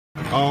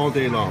All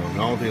day long,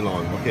 all day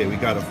long. Okay, we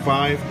got a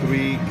 5,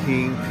 3,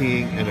 king,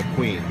 king, and a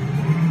queen.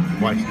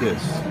 Watch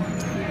this.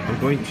 I'm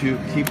going to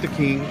keep the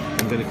king.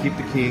 I'm going to keep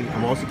the king.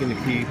 I'm also going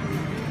to keep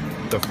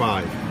the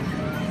 5.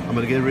 I'm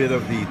going to get rid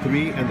of the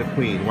 3 and the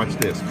queen. Watch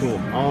this.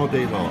 Boom. All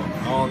day long.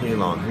 All day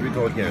long. Here we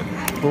go again.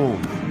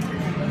 Boom.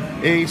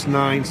 Ace,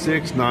 9,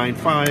 6, 9,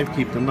 5.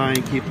 Keep the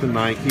 9, keep the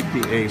 9, keep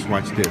the ace.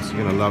 Watch this.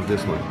 You're going to love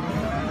this one.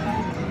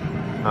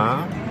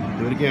 Huh?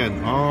 Do it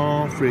again.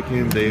 All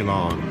freaking day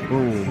long.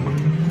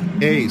 Boom.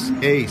 Ace,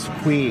 ace,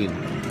 queen,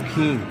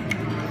 king.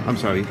 I'm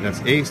sorry,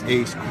 that's ace,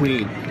 ace,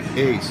 queen,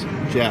 ace,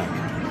 jack.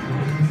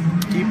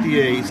 Keep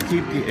the ace,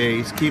 keep the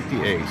ace, keep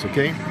the ace,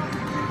 okay?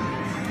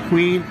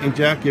 Queen and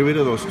jack, get rid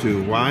of those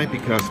two. Why?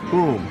 Because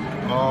boom,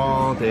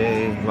 all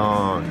day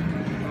long.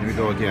 Here we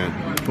go again.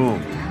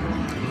 Boom.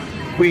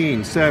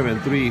 Queen,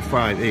 7, 3,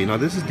 5, 8. Now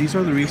these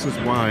are the reasons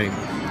why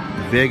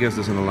Vegas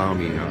doesn't allow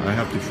me. I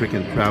have to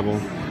freaking travel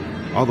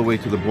all the way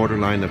to the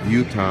borderline of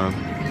Utah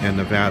and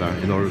Nevada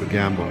in order to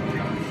gamble.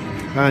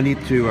 I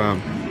need to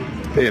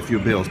pay a few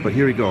bills, but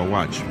here we go,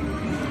 watch.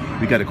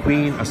 We got a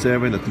queen, a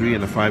 7, a 3,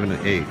 and a 5, and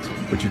an 8.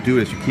 What you do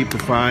is you keep the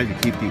 5, you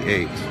keep the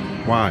 8.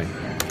 Why?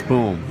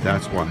 Boom,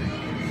 that's why.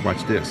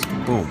 Watch this,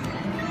 boom.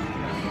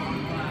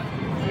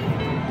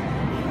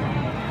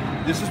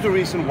 This is the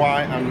reason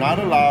why I'm not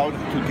allowed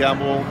to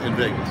gamble in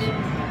Vegas.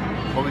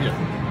 Over here.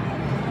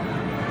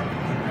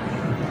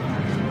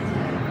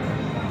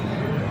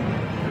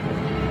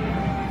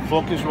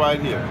 Focus right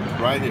here,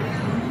 right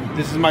here.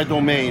 This is my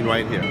domain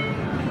right here.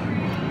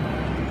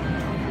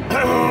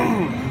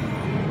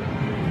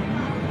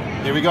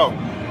 Here we go.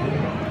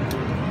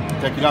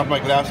 Taking off my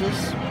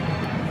glasses.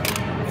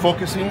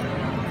 Focusing,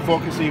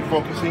 focusing,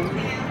 focusing.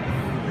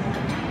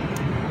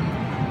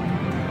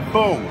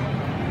 Boom.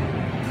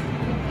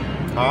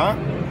 Huh?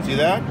 See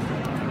that?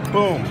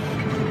 Boom.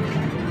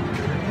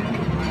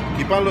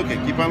 Keep on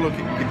looking, keep on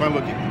looking, keep on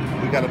looking.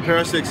 We got a pair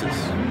of 6s.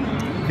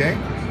 Okay?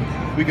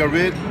 We got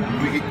rid,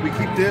 we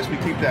keep this, we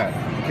keep that.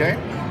 Okay?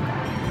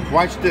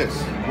 Watch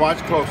this. Watch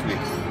closely.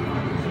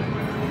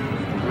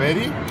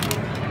 Ready?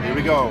 Here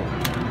we go.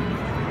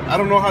 I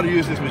don't know how to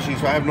use this machine,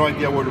 so I have no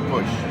idea where to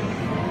push.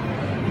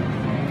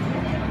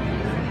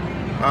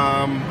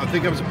 I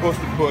think I'm supposed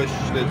to push,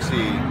 let's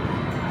see,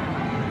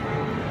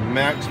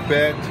 max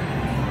bet,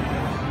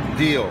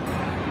 deal.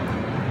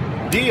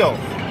 Deal.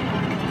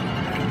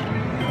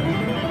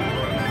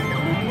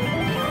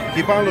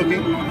 Keep on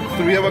looking,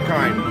 3 of a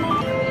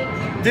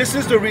kind. This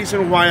is the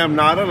reason why I'm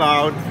not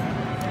allowed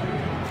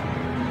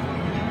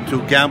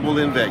to gamble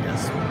in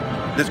Vegas.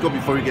 Let's go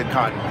before you get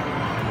caught.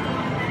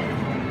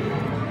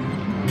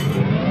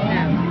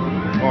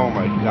 Oh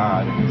my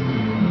God.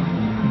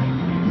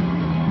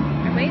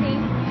 I'm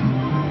waiting.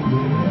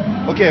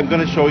 Okay, I'm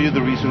going to show you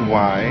the reason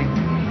why.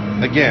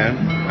 Again,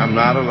 I'm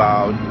not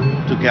allowed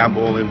to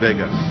gamble in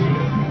Vegas.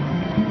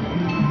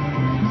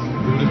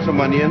 Put some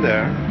money in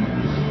there.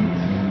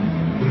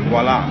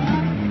 Voila.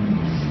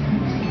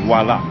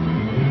 Voila.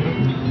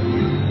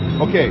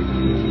 Okay.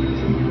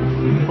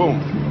 Boom.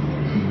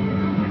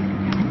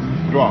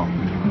 Draw.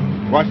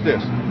 Watch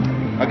this.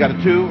 I got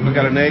a 2, I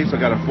got an ace, I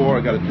got a 4,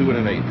 I got a 2 and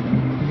an 8.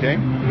 Okay?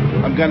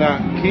 I'm gonna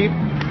keep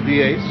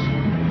the ace.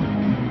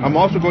 I'm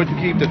also going to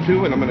keep the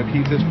 2, and I'm gonna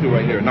keep this 2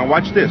 right here. Now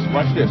watch this.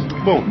 Watch this.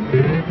 Boom.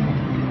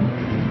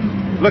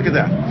 Look at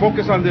that.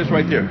 Focus on this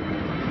right there.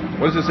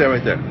 What does it say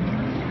right there?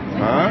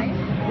 Huh?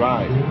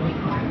 Right.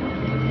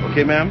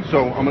 Okay, ma'am.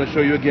 So I'm gonna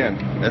show you again.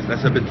 As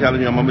I've been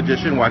telling you, I'm a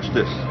magician. Watch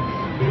this.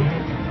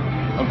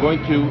 I'm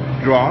going to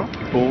draw.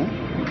 Boom.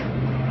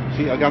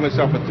 See, I got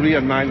myself a 3,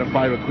 a 9, a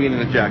 5, a queen,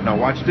 and a jack. Now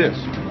watch this.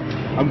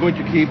 I'm going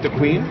to keep the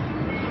queen.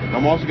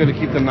 I'm also going to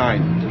keep the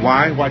 9.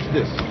 Why? Watch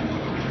this.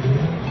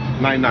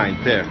 9,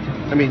 9. There.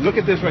 I mean, look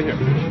at this right here.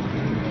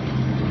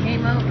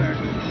 Game over.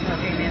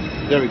 Okay,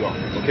 man. There we go.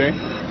 Okay?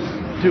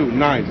 2,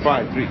 9,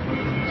 5, 3.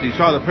 So you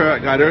saw the pair I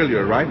got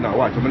earlier, right? Now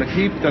watch. I'm going to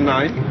keep the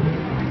 9.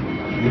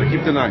 I'm going to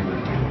keep the 9.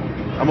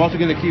 I'm also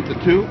going to keep the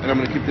 2, and I'm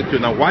going to keep the 2.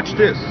 Now watch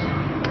this.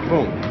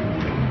 Boom.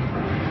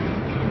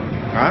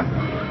 Huh?